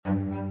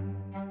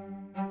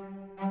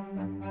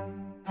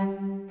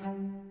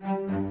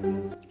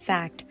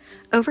fact,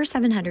 over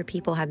 700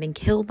 people have been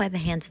killed by the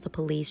hands of the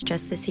police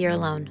just this year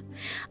alone.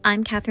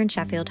 I'm Catherine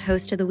Sheffield,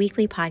 host of the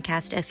weekly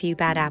podcast, A Few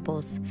Bad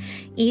Apples.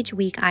 Each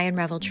week, I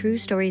unravel true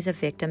stories of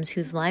victims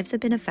whose lives have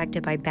been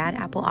affected by bad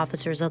apple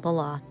officers of the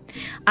law.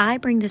 I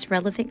bring this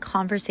relevant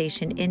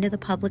conversation into the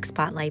public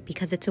spotlight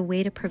because it's a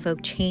way to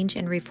provoke change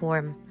and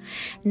reform.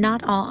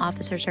 Not all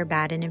officers are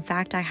bad, and in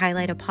fact, I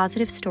highlight a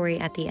positive story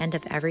at the end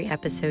of every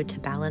episode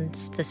to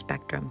balance the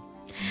spectrum.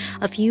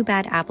 A Few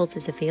Bad Apples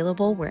is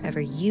available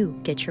wherever you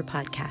get your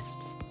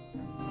podcasts.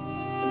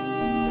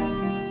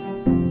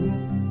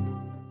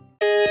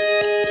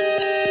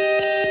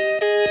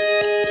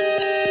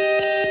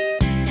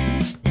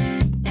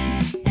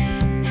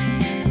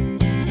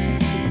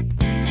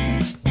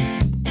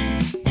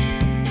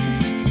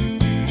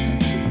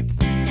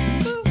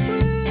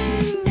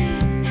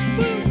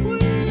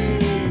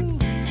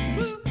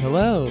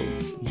 Hello,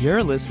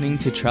 you're listening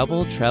to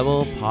Treble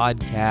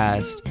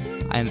Podcast,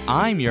 and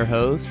I'm your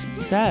host,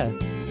 Seth.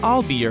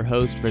 I'll be your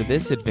host for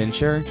this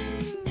adventure.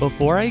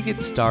 Before I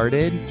get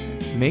started,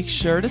 make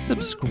sure to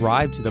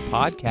subscribe to the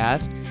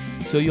podcast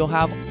so you'll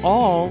have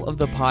all of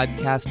the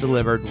podcasts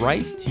delivered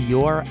right to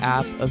your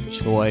app of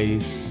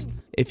choice.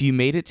 If you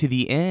made it to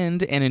the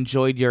end and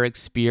enjoyed your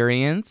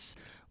experience,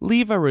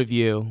 leave a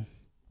review.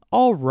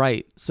 All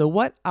right, so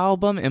what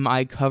album am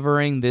I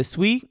covering this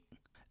week?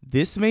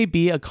 This may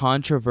be a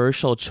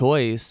controversial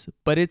choice,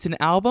 but it's an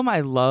album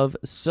I love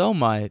so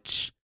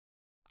much.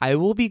 I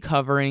will be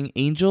covering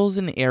Angels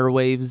and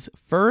Airwaves'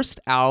 first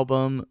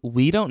album,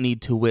 We Don't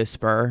Need to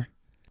Whisper.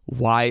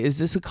 Why is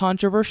this a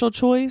controversial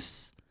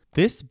choice?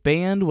 This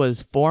band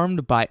was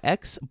formed by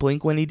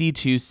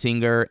ex-Blink-182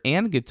 singer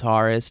and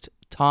guitarist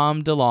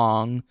Tom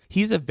DeLonge.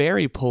 He's a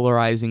very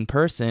polarizing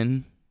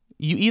person.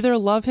 You either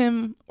love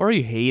him or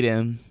you hate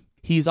him.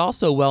 He's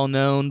also well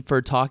known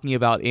for talking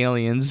about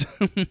aliens.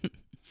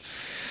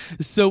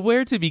 So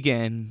where to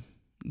begin?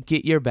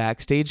 Get your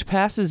backstage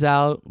passes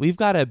out. We've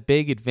got a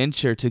big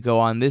adventure to go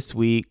on this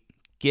week.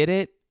 Get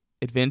it?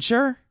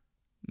 Adventure?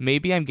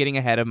 Maybe I'm getting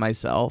ahead of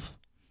myself.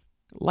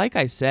 Like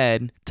I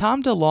said,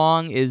 Tom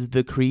DeLonge is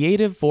the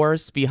creative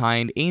force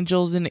behind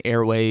Angels and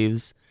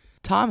Airwaves.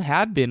 Tom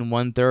had been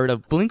one-third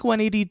of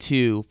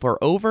Blink-182 for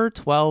over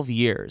 12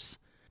 years.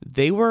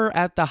 They were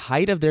at the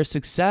height of their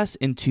success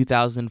in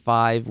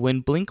 2005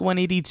 when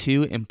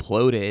Blink-182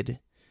 imploded.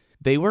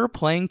 They were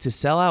playing to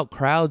sell out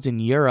crowds in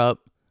Europe,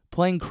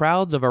 playing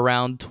crowds of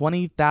around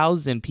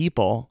 20,000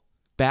 people.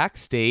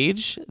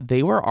 Backstage,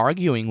 they were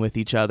arguing with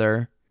each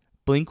other.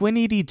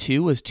 Blink-182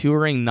 was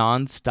touring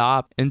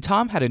non-stop, and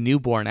Tom had a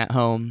newborn at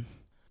home.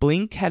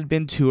 Blink had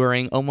been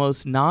touring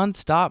almost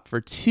non-stop for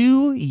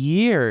 2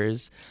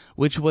 years,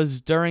 which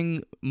was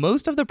during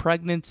most of the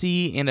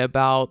pregnancy and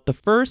about the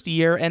first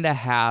year and a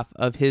half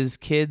of his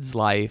kid's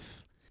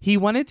life. He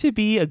wanted to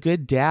be a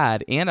good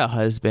dad and a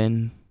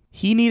husband.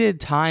 He needed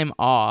time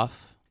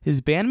off. His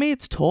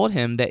bandmates told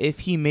him that if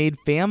he made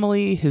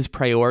family his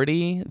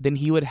priority, then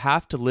he would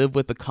have to live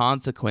with the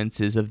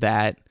consequences of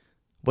that.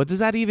 What does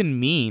that even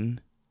mean?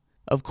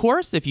 Of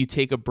course, if you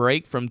take a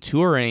break from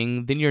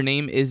touring, then your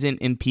name isn't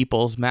in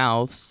people's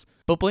mouths.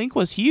 But Blink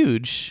was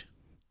huge.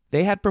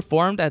 They had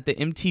performed at the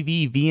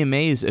MTV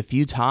VMAs a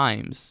few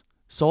times,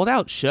 sold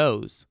out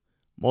shows,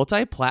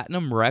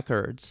 multi-platinum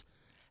records.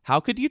 How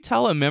could you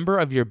tell a member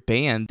of your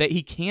band that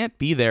he can't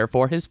be there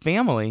for his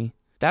family?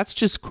 That's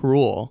just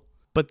cruel.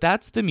 But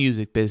that's the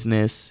music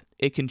business.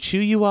 It can chew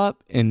you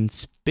up and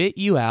spit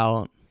you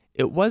out.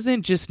 It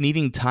wasn't just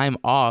needing time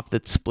off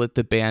that split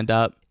the band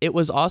up. It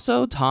was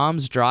also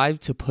Tom's drive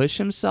to push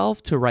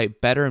himself to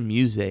write better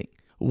music.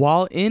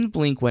 While in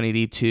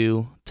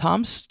Blink-182,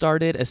 Tom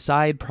started a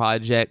side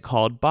project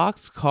called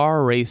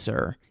Boxcar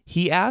Racer.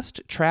 He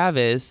asked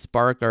Travis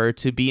Barker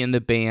to be in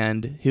the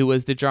band, who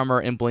was the drummer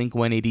in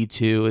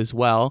Blink-182 as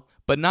well,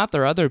 but not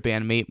their other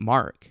bandmate,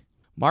 Mark.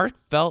 Mark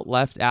felt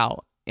left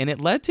out, and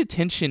it led to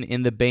tension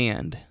in the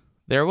band.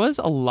 There was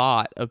a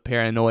lot of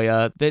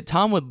paranoia that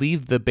Tom would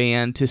leave the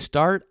band to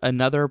start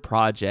another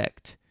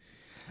project.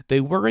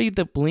 They worried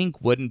that Blink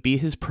wouldn't be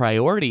his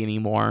priority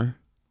anymore.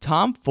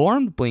 Tom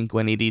formed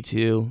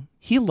Blink-182.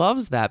 He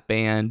loves that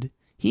band.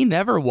 He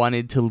never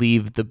wanted to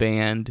leave the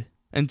band.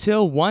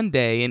 Until one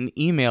day an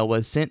email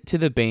was sent to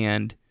the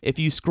band. If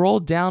you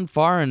scrolled down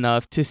far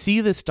enough to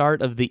see the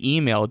start of the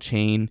email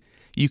chain,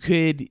 you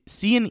could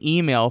see an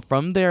email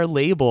from their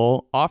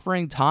label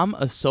offering Tom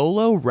a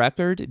solo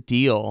record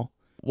deal.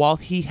 While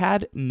he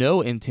had no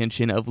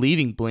intention of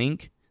leaving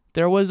Blink,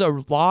 there was a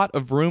lot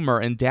of rumor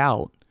and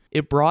doubt.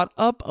 It brought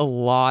up a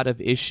lot of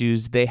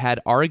issues they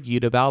had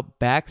argued about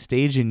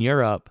backstage in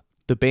Europe.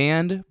 The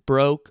band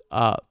broke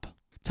up.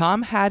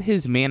 Tom had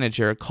his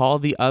manager call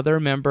the other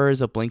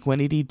members of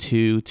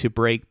Blink-182 to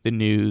break the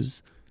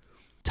news.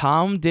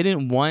 Tom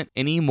didn't want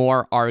any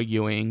more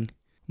arguing.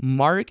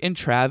 Mark and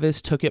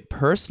Travis took it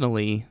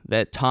personally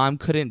that Tom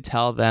couldn't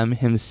tell them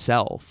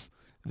himself.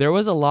 There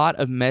was a lot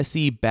of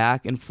messy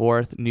back and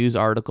forth news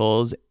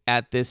articles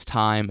at this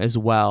time as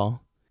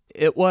well.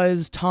 It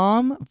was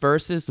Tom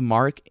versus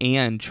Mark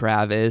and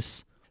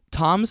Travis.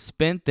 Tom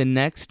spent the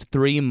next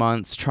 3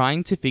 months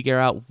trying to figure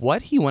out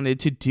what he wanted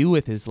to do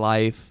with his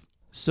life.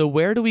 So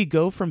where do we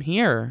go from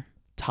here?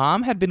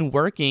 Tom had been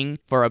working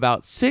for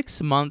about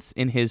 6 months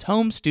in his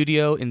home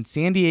studio in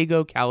San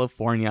Diego,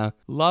 California,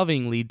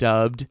 lovingly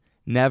dubbed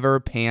Never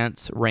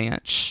Pants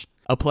Ranch,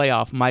 a play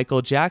off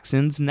Michael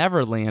Jackson's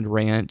Neverland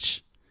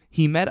Ranch.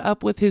 He met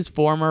up with his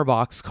former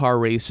boxcar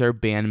racer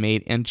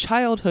bandmate and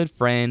childhood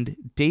friend,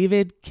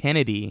 David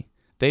Kennedy.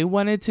 They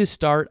wanted to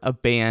start a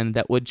band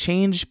that would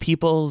change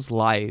people's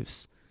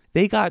lives.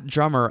 They got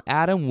drummer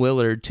Adam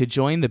Willard to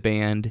join the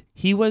band.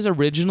 He was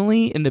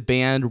originally in the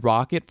band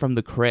Rocket from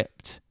the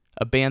Crypt,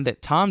 a band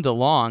that Tom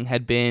DeLonge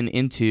had been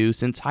into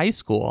since high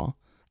school.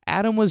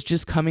 Adam was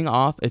just coming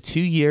off a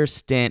 2-year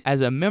stint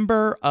as a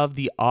member of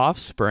The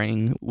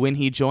Offspring when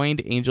he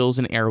joined Angels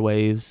and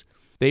Airwaves.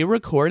 They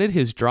recorded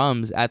his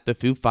drums at the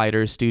Foo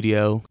Fighters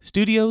studio,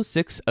 Studio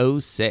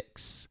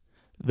 606.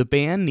 The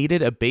band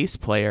needed a bass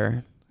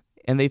player,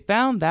 and they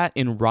found that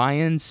in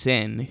Ryan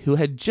Sin, who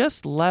had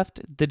just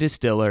left the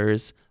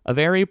Distillers, a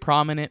very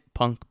prominent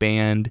punk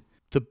band.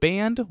 The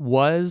band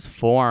was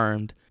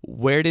formed.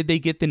 Where did they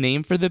get the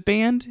name for the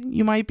band,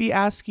 you might be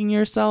asking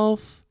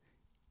yourself?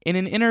 In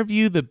an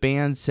interview, the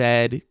band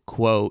said,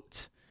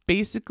 quote,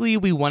 "Basically,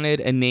 we wanted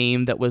a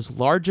name that was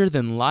larger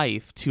than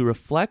life to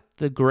reflect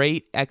the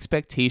great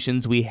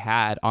expectations we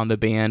had on the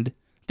band.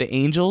 The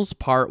Angels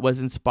part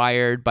was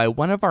inspired by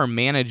one of our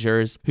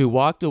managers who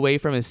walked away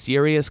from a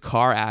serious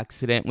car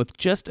accident with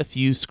just a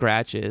few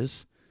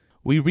scratches.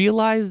 We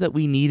realized that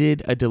we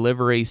needed a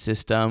delivery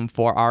system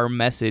for our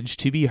message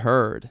to be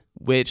heard,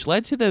 which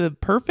led to the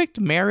perfect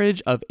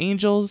marriage of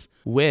Angels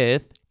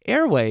with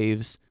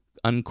Airwaves,"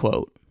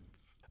 unquote.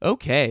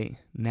 Okay,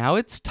 now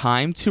it's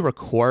time to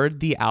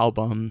record the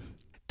album.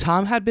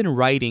 Tom had been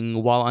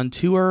writing while on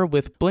tour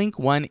with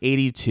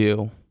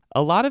Blink-182.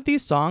 A lot of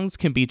these songs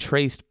can be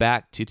traced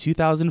back to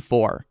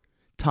 2004.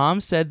 Tom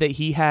said that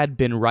he had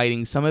been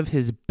writing some of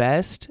his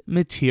best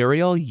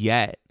material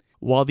yet.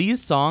 While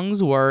these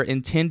songs were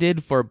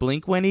intended for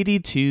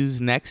Blink-182's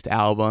next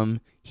album,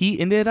 he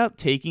ended up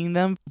taking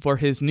them for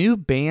his new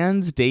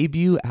band's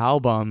debut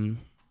album.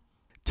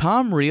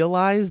 Tom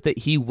realized that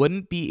he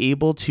wouldn't be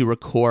able to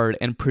record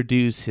and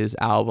produce his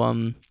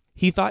album.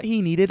 He thought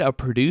he needed a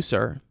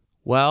producer.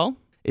 Well,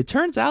 it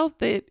turns out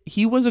that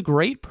he was a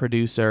great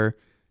producer.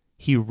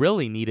 He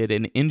really needed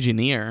an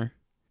engineer.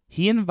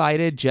 He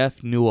invited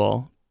Jeff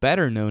Newell,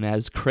 better known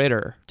as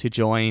Critter, to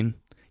join.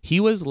 He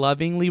was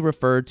lovingly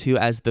referred to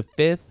as the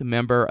 5th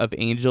member of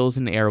Angels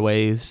and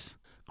Airwaves.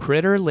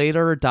 Critter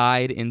later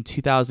died in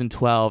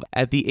 2012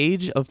 at the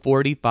age of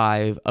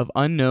 45 of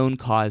unknown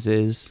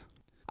causes.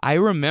 I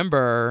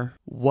remember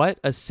what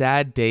a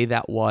sad day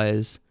that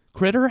was.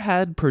 Critter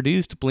had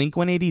produced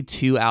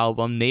Blink-182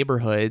 album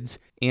Neighborhoods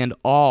and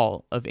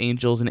all of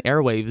Angels and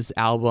Airwaves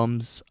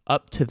albums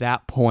up to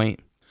that point.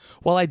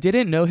 While I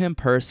didn't know him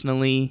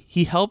personally,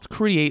 he helped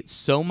create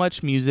so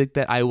much music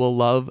that I will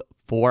love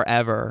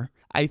forever.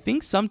 I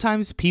think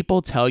sometimes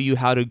people tell you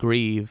how to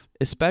grieve,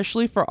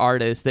 especially for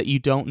artists that you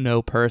don't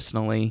know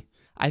personally.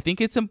 I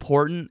think it's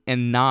important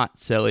and not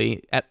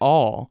silly at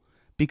all,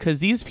 because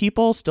these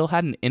people still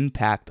had an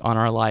impact on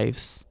our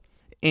lives.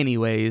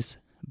 Anyways,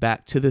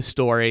 back to the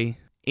story.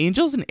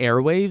 Angels and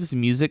Airwaves'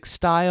 music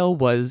style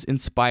was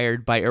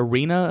inspired by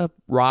arena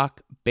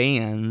rock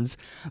bands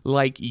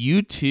like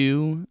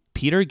U2,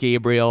 Peter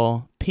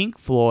Gabriel, Pink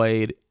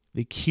Floyd,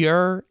 The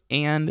Cure,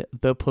 and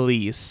The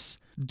Police.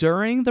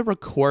 During the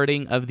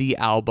recording of the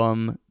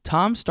album,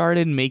 Tom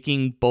started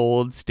making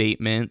bold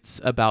statements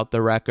about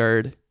the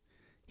record.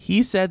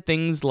 He said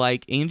things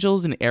like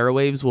Angels and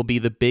Airwaves will be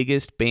the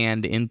biggest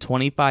band in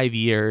 25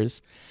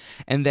 years,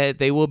 and that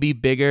they will be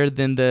bigger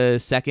than the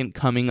second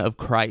coming of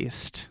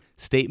Christ.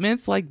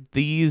 Statements like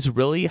these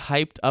really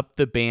hyped up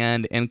the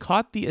band and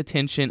caught the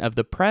attention of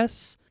the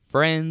press,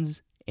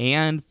 friends,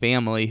 and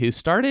family who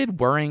started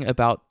worrying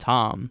about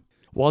Tom.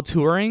 While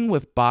touring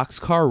with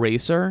Boxcar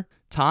Racer,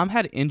 Tom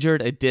had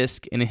injured a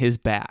disc in his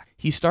back.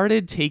 He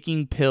started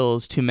taking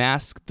pills to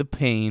mask the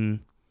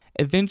pain.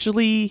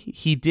 Eventually,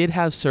 he did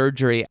have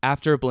surgery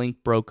after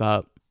Blink broke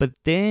up, but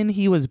then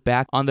he was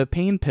back on the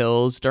pain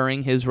pills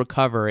during his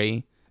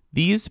recovery.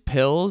 These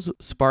pills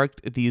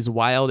sparked these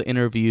wild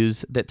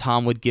interviews that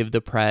Tom would give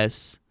the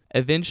press.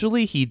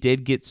 Eventually, he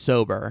did get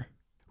sober.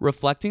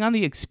 Reflecting on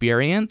the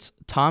experience,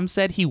 Tom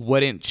said he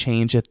wouldn't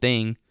change a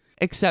thing,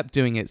 except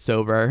doing it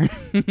sober.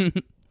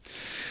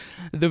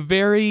 The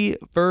very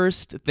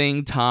first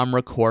thing Tom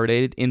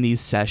recorded in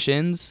these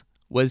sessions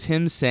was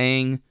him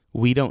saying,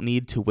 "We don't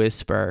need to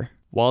whisper,"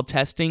 while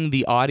testing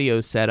the audio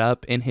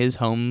setup in his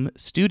home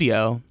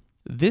studio.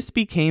 This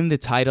became the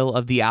title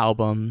of the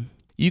album.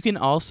 You can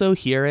also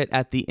hear it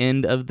at the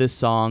end of the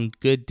song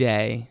Good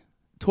Day.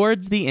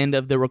 Towards the end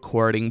of the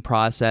recording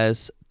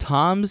process,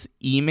 Tom's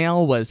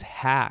email was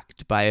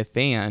hacked by a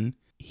fan.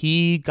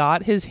 He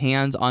got his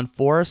hands on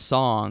 4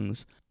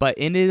 songs, but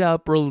ended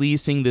up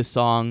releasing the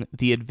song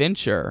The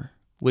Adventure,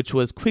 which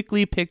was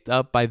quickly picked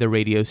up by the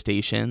radio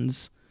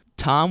stations.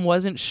 Tom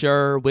wasn't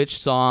sure which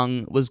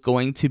song was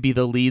going to be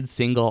the lead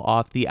single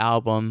off the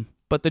album,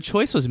 But the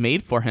choice was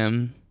made for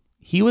him.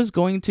 He was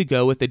going to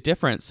go with a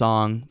different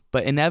song,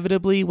 but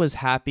inevitably was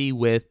happy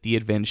with The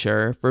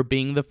Adventure for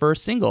being the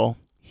first single.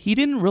 He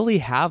didn't really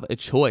have a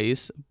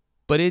choice,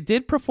 but it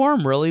did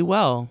perform really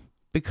well.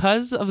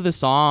 Because of the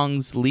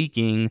songs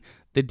leaking,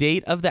 the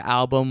date of the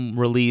album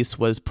release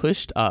was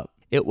pushed up.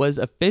 It was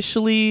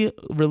officially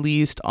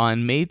released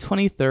on May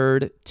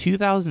 23rd,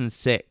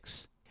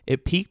 2006.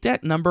 It peaked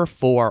at number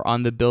 4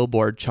 on the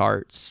Billboard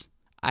charts.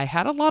 I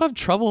had a lot of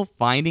trouble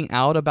finding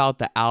out about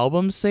the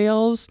album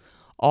sales.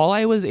 All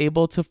I was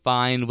able to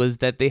find was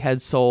that they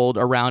had sold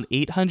around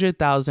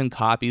 800,000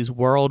 copies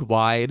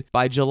worldwide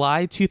by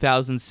July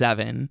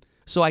 2007.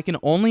 So I can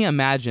only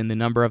imagine the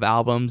number of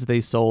albums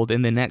they sold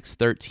in the next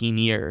 13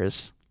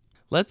 years.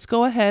 Let's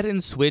go ahead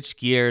and switch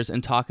gears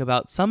and talk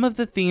about some of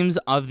the themes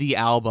of the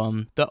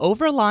album. The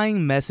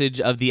overlying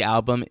message of the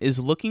album is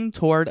looking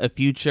toward a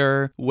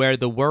future where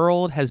the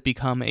world has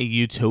become a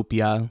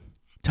utopia.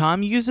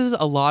 Tom uses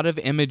a lot of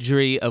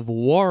imagery of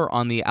war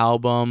on the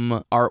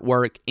album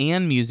artwork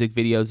and music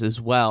videos as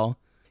well.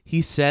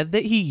 He said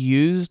that he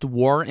used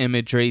war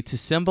imagery to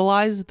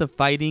symbolize the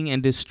fighting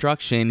and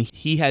destruction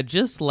he had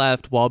just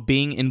left while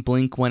being in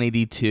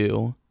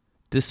Blink-182.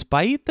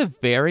 Despite the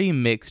very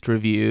mixed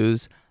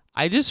reviews,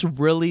 I just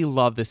really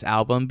love this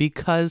album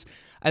because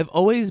I've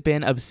always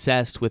been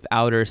obsessed with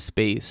outer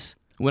space.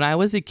 When I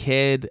was a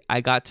kid, I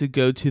got to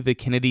go to the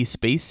Kennedy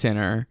Space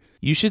Center.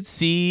 You should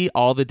see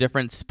all the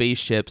different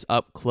spaceships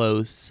up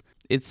close.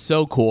 It's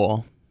so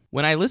cool.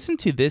 When I listen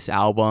to this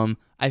album,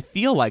 I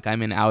feel like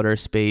I'm in outer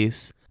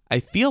space. I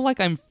feel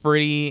like I'm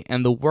free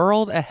and the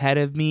world ahead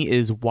of me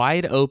is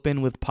wide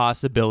open with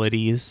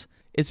possibilities.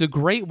 It's a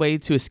great way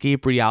to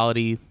escape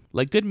reality,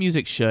 like good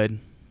music should.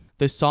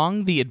 The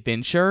song The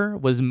Adventure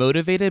was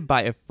motivated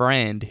by a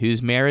friend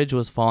whose marriage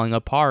was falling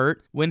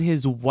apart when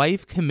his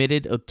wife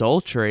committed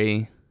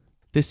adultery.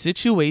 The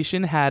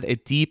situation had a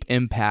deep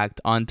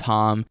impact on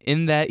Tom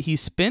in that he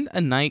spent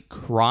a night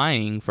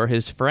crying for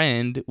his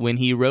friend when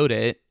he wrote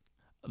it.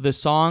 The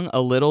song A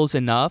Little's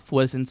Enough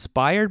was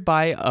inspired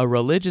by a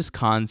religious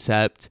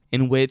concept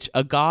in which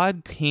a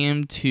god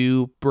came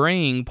to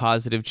bring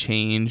positive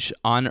change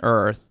on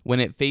Earth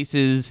when it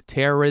faces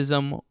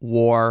terrorism,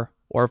 war,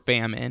 or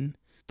famine.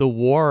 The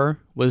War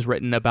was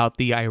written about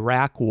the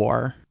Iraq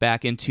War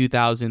back in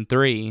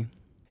 2003.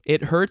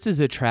 It Hurts is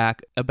a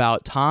track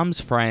about Tom's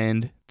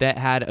friend that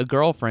had a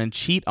girlfriend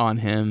cheat on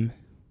him.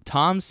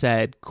 Tom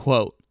said,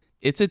 quote,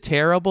 "It's a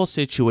terrible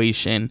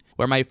situation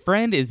where my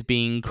friend is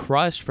being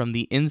crushed from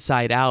the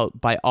inside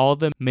out by all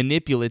the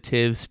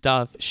manipulative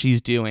stuff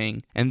she's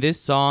doing, and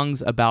this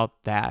song's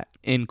about that,"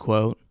 end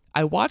quote.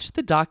 I watched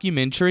the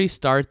documentary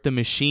Start the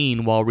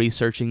Machine while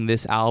researching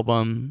this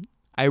album.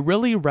 I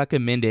really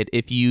recommend it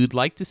if you'd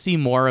like to see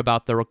more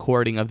about the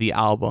recording of the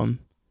album.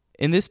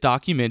 In this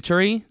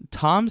documentary,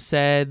 Tom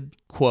said,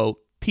 quote,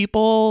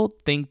 "People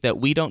think that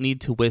We Don't Need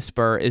to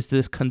Whisper is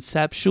this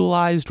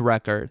conceptualized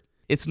record.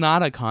 It's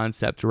not a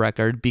concept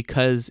record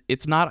because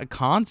it's not a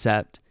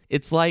concept.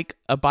 It's like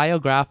a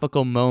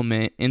biographical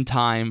moment in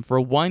time for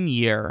 1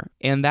 year,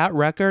 and that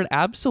record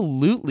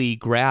absolutely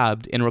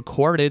grabbed and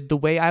recorded the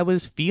way I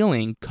was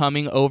feeling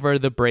coming over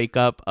the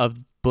breakup of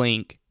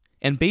Blink,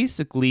 and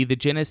basically the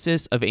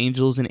genesis of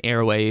Angels and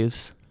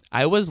Airwaves.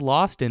 I was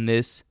lost in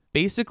this,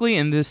 basically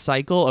in this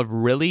cycle of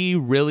really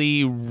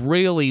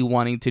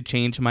wanting to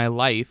change my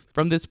life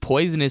from this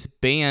poisonous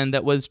band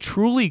that was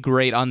truly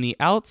great on the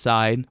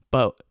outside,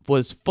 but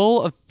was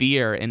full of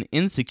fear and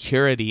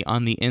insecurity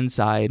on the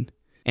inside.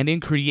 And in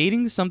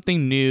creating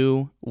something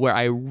new where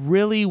I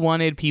really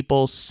wanted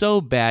people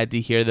so bad to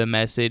hear the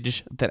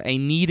message that I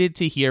needed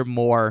to hear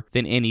more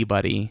than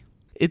anybody.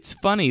 It's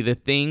funny, the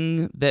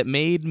thing that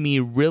made me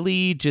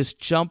really just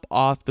jump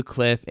off the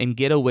cliff and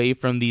get away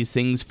from these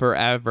things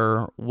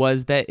forever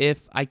was that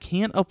if I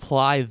can't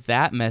apply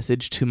that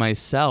message to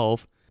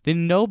myself,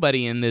 then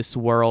nobody in this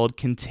world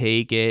can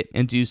take it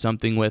and do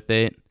something with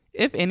it.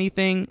 If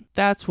anything,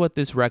 that's what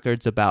this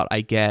record's about,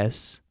 I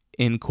guess,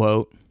 end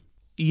quote.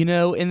 You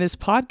know, in this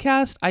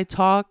podcast, I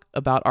talk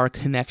about our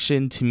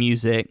connection to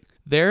music.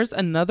 There's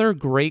another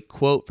great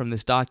quote from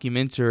this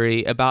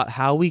documentary about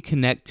how we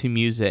connect to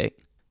music.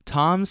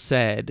 Tom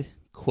said,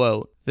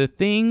 quote, "The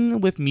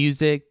thing with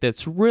music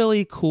that's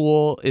really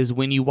cool is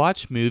when you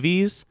watch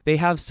movies, they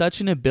have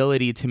such an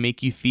ability to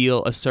make you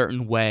feel a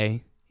certain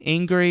way,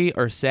 angry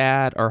or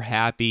sad or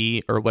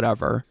happy or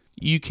whatever.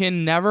 You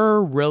can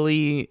never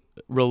really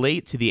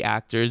relate to the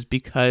actors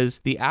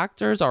because the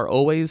actors are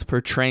always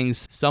portraying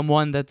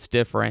someone that's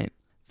different.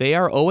 They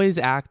are always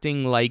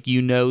acting like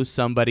you know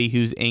somebody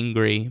who's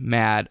angry,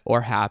 mad,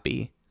 or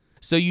happy.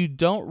 So you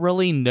don't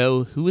really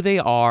know who they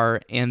are,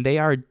 and they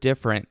are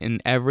different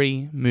in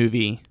every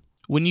movie.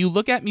 When you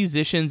look at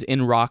musicians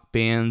in rock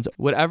bands,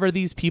 whatever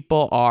these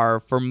people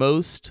are, for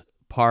most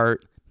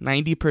part,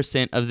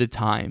 90% of the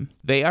time,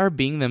 they are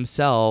being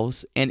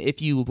themselves, and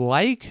if you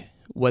like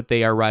what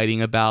they are writing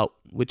about,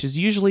 which is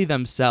usually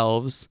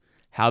themselves,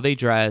 how they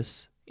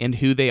dress, and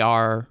who they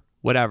are,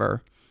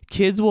 whatever,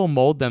 kids will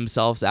mold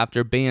themselves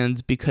after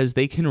bands because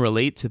they can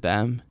relate to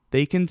them.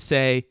 They can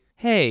say,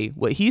 hey,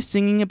 what he's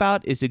singing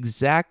about is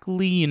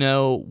exactly,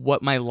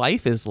 what my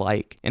life is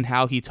like and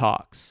how he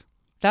talks.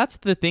 That's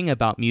the thing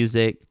about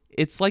music.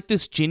 It's like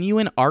this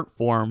genuine art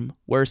form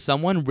where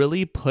someone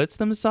really puts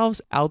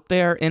themselves out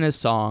there in a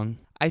song.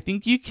 I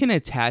think you can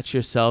attach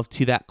yourself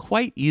to that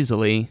quite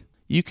easily.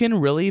 You can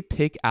really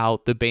pick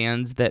out the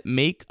bands that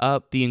make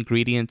up the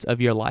ingredients of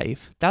your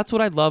life. That's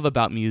what I love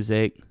about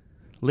music.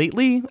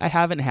 Lately, I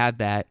haven't had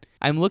that.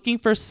 I'm looking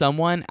for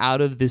someone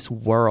out of this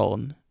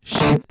world.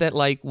 Shit that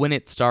when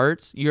it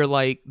starts, you're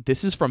like,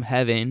 this is from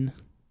heaven.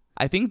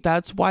 I think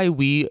that's why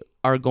we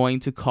are going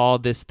to call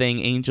this thing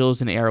Angels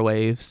and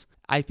Airwaves.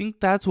 I think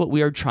that's what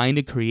we are trying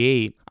to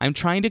create. I'm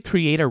trying to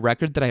create a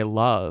record that I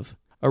love.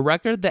 A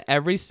record that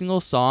every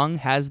single song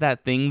has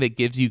that thing that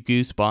gives you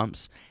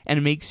goosebumps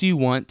and makes you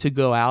want to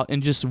go out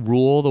and just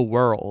rule the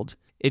world.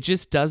 It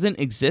just doesn't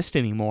exist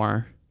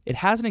anymore. It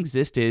hasn't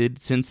existed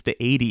since the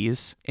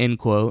 80s, end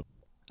quote.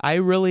 I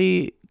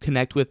really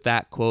connect with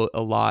that quote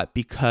a lot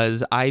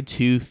because I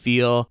too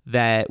feel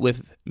that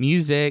with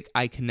music,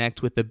 I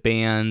connect with the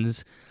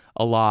bands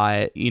a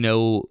lot,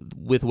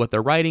 with what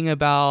they're writing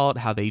about,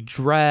 how they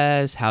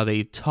dress, how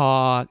they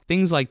talk,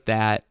 things like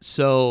that.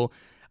 So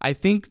I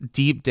think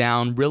deep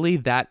down, really,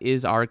 that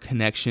is our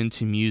connection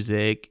to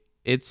music.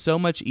 It's so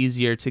much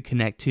easier to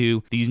connect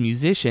to these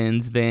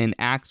musicians than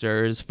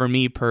actors, for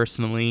me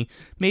personally,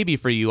 maybe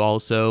for you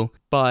also.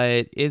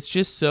 But it's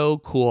just so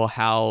cool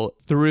how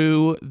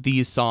through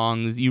these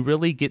songs, you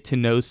really get to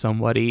know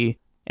somebody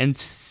and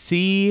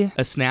see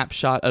a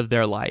snapshot of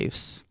their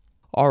lives.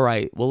 All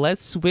right, well,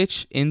 let's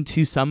switch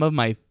into some of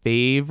my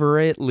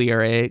favorite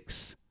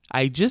lyrics.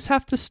 I just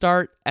have to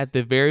start at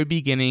the very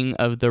beginning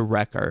of the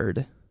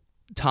record.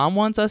 Tom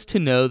wants us to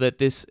know that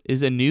this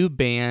is a new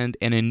band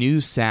and a new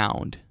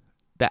sound.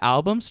 The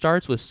album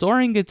starts with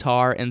soaring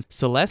guitar and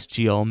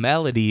celestial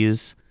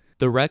melodies.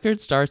 The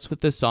record starts with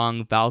the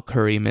song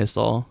Valkyrie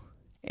Missile.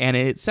 And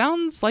it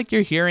sounds like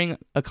you're hearing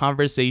a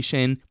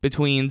conversation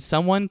between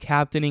someone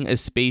captaining a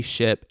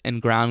spaceship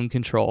and ground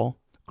control.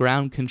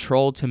 Ground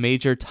control to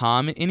Major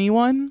Tom,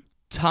 anyone?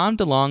 Tom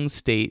DeLonge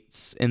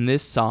states in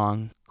this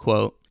song,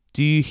 quote,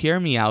 "Do you hear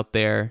me out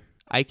there?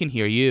 I can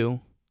hear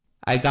you.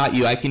 I got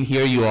you. I can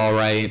hear you all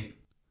right.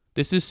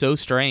 This is so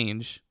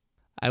strange.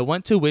 I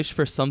want to wish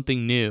for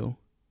something new.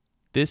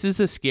 This is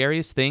the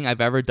scariest thing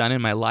I've ever done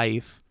in my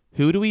life.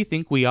 Who do we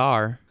think we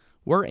are?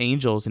 We're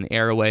angels and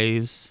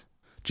airwaves.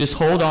 Just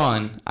hold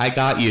on. I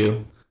got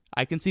you.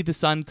 I can see the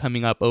sun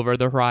coming up over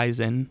the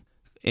horizon."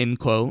 End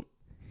quote.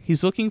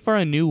 He's looking for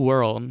a new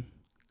world,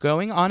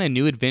 going on a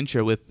new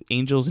adventure with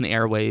Angels and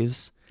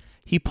Airwaves.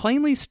 He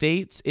plainly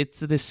states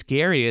it's the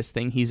scariest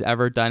thing he's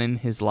ever done in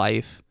his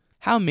life.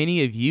 How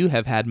many of you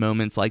have had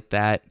moments like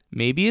that?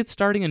 Maybe it's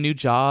starting a new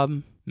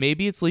job.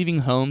 Maybe it's leaving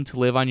home to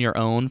live on your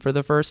own for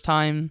the first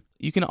time.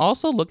 You can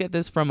also look at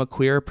this from a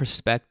queer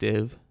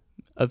perspective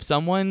of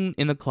someone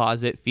in the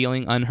closet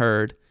feeling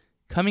unheard.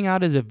 Coming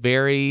out is a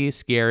very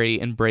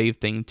scary and brave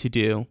thing to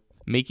do,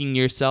 making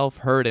yourself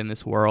heard in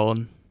this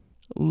world.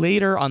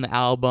 Later on the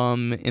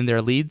album, in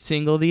their lead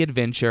single, The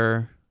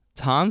Adventure,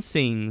 Tom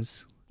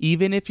sings,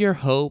 "Even if your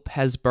hope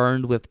has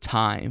burned with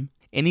time,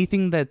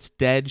 anything that's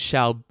dead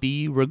shall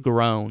be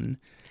regrown.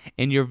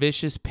 And your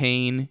vicious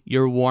pain,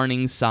 your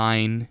warning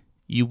sign,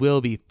 you will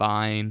be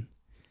fine.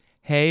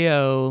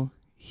 Hey-oh,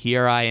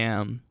 here I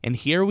am. And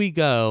here we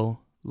go.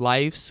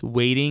 Life's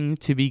waiting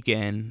to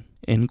begin."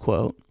 End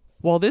quote.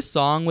 While this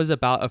song was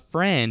about a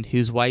friend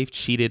whose wife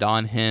cheated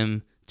on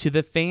him, to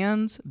the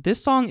fans,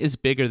 this song is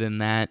bigger than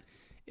that.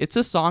 It's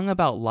a song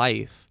about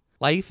life.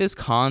 Life is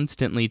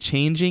constantly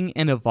changing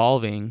and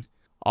evolving.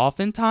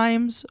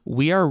 Oftentimes,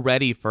 we are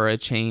ready for a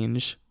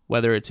change,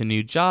 whether it's a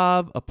new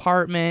job,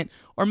 apartment,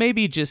 or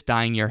maybe just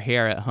dyeing your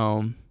hair at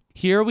home.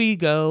 Here we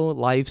go,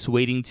 life's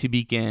waiting to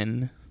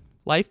begin.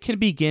 Life can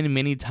begin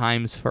many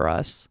times for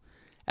us.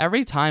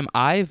 Every time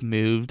I've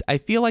moved, I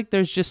feel like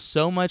there's just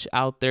so much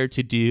out there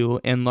to do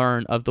and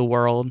learn of the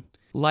world.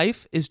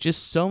 Life is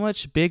just so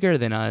much bigger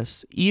than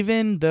us,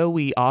 even though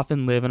we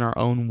often live in our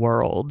own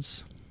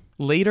worlds.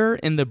 Later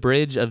in the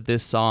bridge of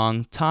this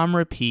song, Tom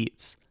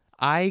repeats,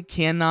 "I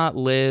cannot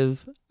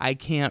live, I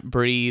can't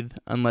breathe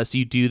unless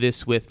you do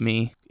this with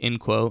me," end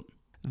quote.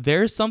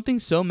 There's something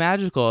so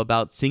magical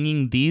about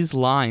singing these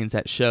lines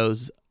at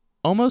shows,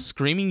 almost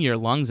screaming your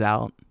lungs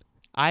out.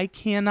 I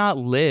cannot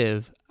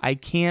live, I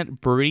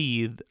can't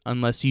breathe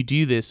unless you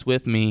do this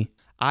with me.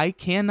 I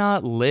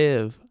cannot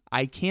live,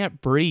 I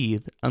can't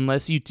breathe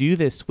unless you do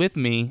this with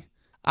me.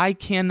 I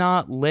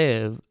cannot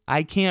live,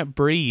 I can't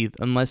breathe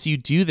unless you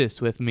do this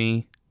with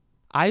me.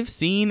 I've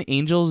seen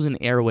Angels and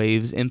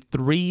Airwaves in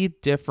 3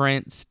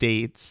 different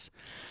states.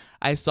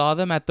 I saw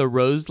them at the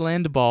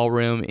Roseland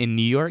Ballroom in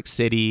New York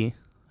City,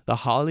 the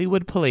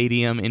Hollywood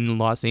Palladium in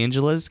Los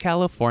Angeles,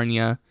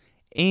 California,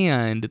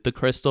 and the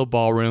Crystal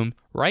Ballroom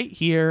right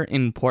here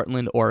in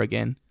Portland,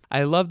 Oregon.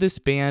 I love this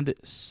band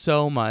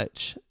so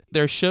much.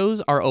 Their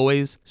shows are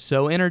always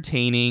so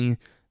entertaining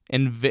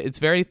and it's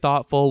very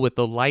thoughtful with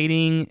the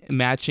lighting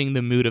matching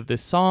the mood of the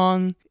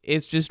song.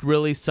 It's just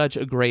really such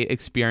a great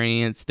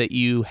experience that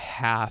you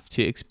have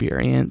to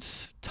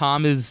experience.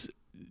 Tom is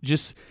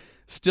just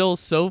still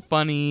so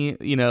funny,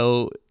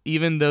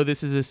 even though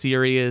this is a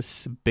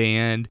serious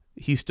band,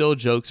 he still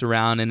jokes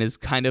around and is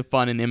kind of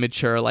fun and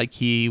immature like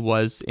he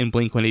was in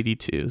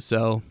Blink-182.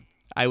 So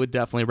I would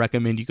definitely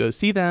recommend you go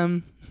see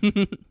them.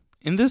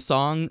 In this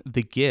song,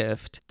 The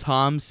Gift,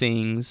 Tom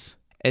sings,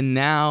 "And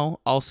now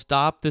I'll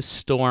stop the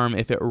storm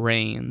if it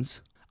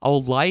rains.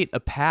 I'll light a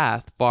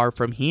path far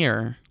from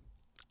here.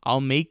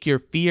 I'll make your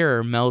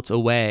fear melt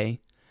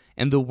away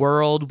and the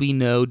world we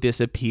know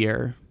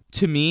disappear."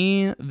 To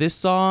me, this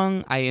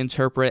song I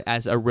interpret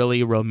as a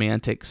really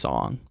romantic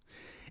song.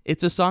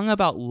 It's a song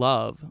about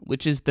love,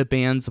 which is the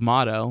band's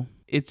motto.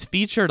 It's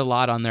featured a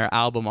lot on their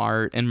album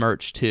art and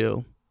merch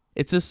too.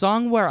 It's a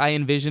song where I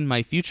envision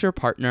my future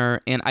partner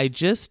and I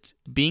just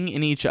being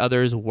in each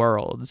other's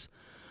worlds.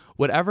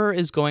 Whatever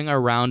is going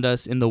around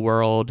us in the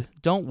world,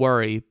 don't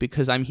worry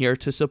because I'm here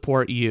to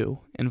support you,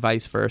 and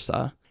vice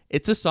versa.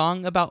 It's a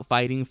song about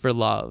fighting for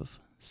love,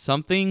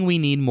 something we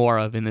need more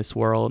of in this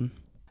world.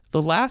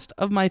 The last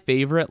of my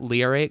favorite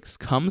lyrics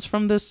comes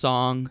from the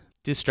song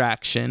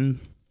Distraction.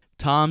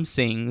 Tom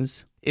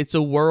sings, "It's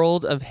a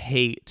world of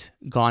hate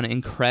gone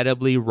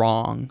incredibly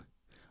wrong.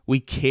 We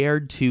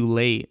cared too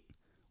late.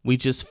 We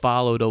just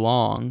followed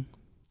along."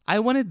 I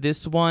wanted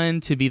this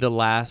one to be the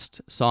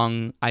last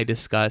song I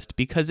discussed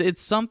because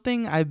it's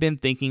something I've been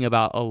thinking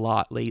about a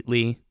lot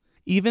lately.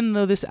 Even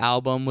though this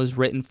album was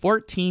written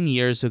 14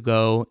 years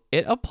ago,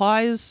 it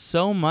applies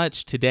so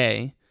much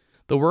today.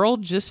 The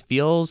world just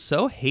feels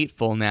so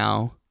hateful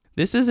now.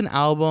 This is an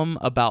album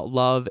about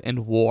love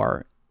and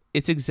war.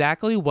 It's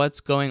exactly what's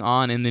going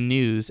on in the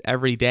news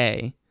every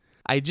day.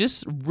 I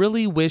just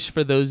really wish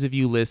for those of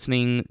you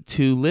listening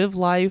to live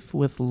life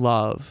with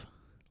love.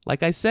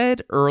 Like I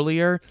said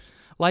earlier,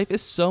 life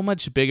is so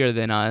much bigger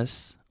than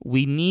us.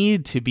 We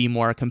need to be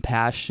more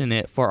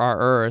compassionate for our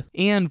earth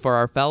and for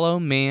our fellow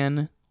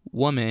man,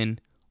 woman,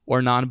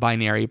 or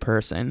non-binary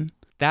person.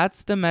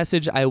 That's the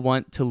message I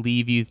want to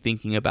leave you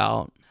thinking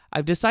about.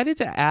 I've decided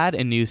to add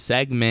a new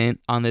segment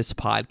on this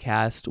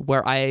podcast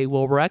where I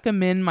will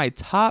recommend my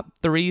top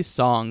 3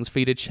 songs for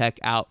you to check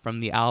out from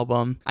the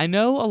album. I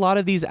know a lot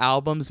of these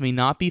albums may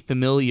not be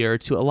familiar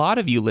to a lot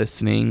of you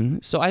listening,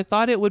 so I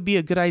thought it would be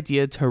a good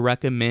idea to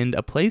recommend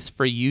a place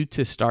for you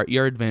to start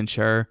your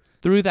adventure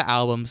through the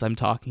albums I'm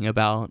talking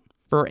about.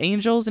 For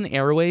Angels and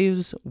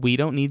Airwaves, We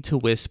Don't Need to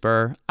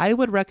Whisper, I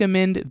would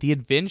recommend The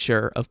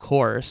Adventure, of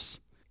course,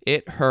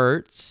 It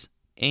Hurts,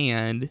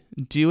 and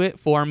Do It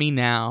For Me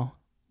Now,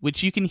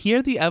 which you can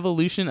hear the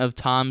evolution of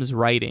Tom's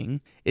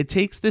writing. It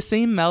takes the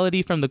same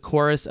melody from the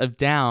chorus of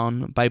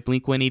Down by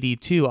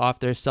Blink-182 off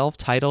their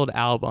self-titled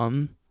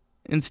album.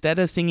 Instead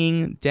of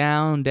singing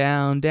down,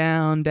 down,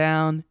 down,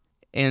 down,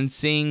 and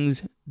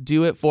sings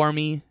Do It For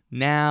Me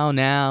Now,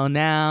 now,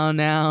 now,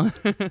 now.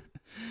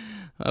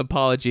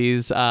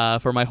 Apologies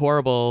for my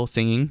horrible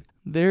singing.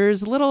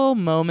 There's little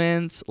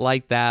moments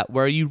like that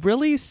where you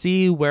really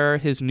see where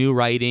his new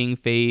writing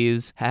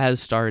phase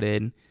has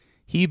started.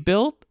 He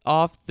built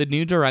off the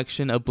new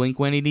direction of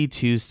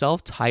Blink-182's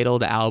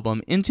self-titled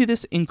album into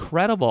this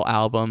incredible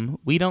album,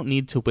 We Don't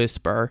Need to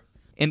Whisper.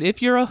 And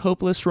if you're a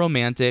hopeless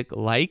romantic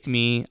like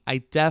me, I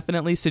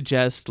definitely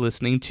suggest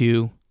listening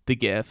to The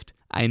Gift.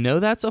 I know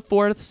that's a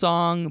 4th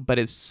song, but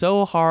it's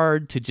so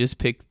hard to just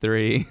pick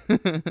 3.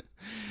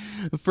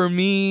 For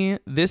me,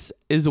 this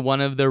is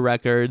one of the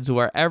records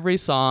where every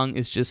song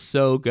is just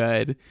so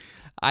good.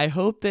 I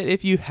hope that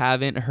if you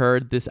haven't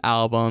heard this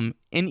album,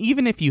 and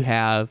even if you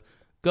have,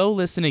 go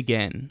listen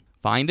again.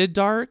 Find a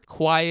dark,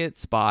 quiet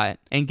spot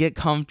and get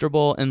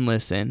comfortable and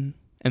listen.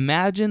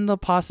 Imagine the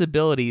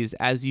possibilities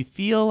as you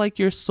feel like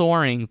you're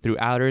soaring through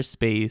outer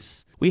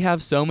space. We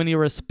have so many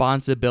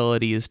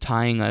responsibilities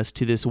tying us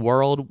to this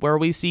world where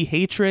we see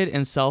hatred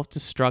and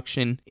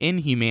self-destruction in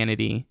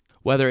humanity,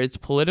 whether it's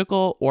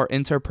political or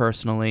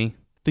interpersonally.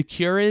 The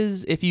cure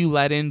is if you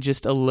let in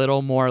just a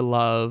little more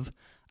love.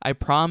 I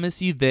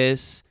promise you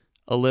this,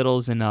 a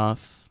little's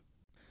enough.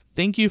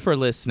 Thank you for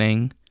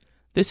listening.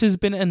 This has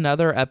been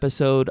another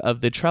episode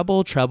of the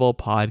Treble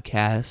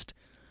podcast.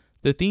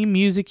 The theme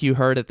music you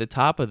heard at the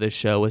top of the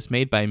show was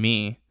made by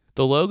me.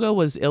 The logo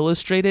was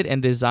illustrated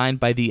and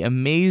designed by the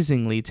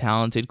amazingly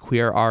talented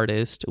queer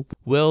artist,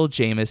 Will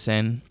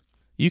Jameson.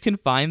 You can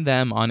find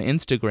them on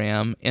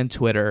Instagram and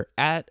Twitter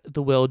at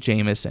The Will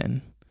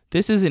Jameson.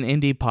 This is an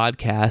indie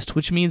podcast,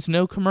 which means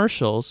no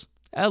commercials,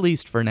 at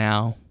least for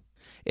now.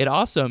 It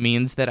also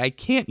means that I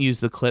can't use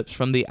the clips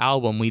from the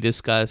album we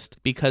discussed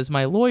because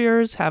my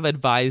lawyers have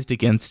advised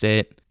against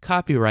it.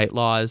 Copyright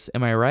laws,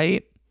 am I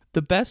right?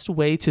 The best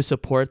way to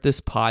support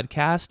this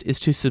podcast is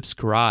to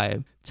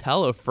subscribe,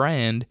 tell a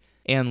friend,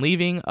 and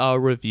leaving a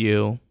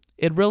review.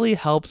 It really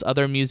helps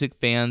other music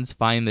fans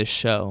find this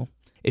show.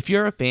 If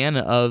you're a fan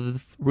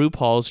of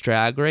RuPaul's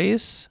Drag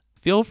Race,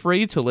 feel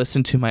free to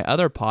listen to my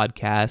other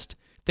podcast,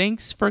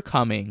 Thanks for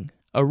Coming,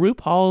 a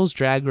RuPaul's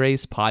Drag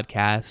Race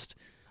podcast.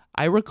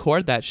 I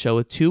record that show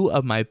with two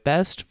of my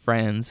best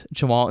friends,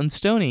 Jamal and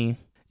Stoney.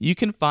 You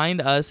can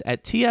find us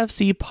at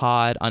TFC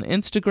Pod on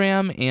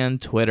Instagram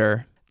and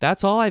Twitter.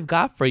 That's all I've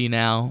got for you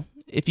now.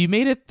 If you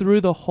made it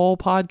through the whole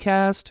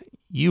podcast,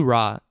 you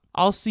rock.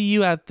 I'll see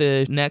you at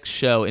the next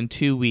show in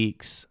 2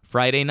 weeks.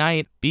 Friday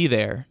night, be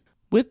there.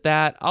 With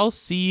that, I'll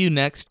see you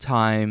next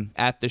time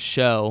at the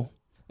show.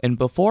 And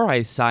before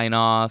I sign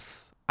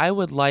off, I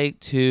would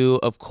like to,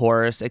 of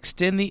course,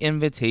 extend the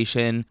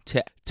invitation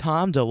to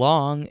Tom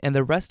DeLonge and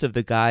the rest of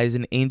the guys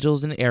in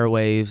Angels and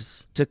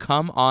Airwaves to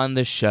come on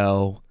the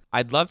show.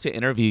 I'd love to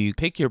interview you,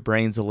 pick your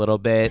brains a little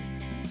bit.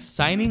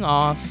 Signing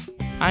off,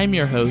 I'm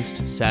your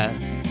host,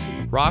 Seth.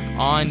 Rock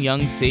on,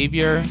 young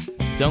savior.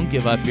 Don't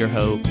give up your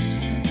hopes.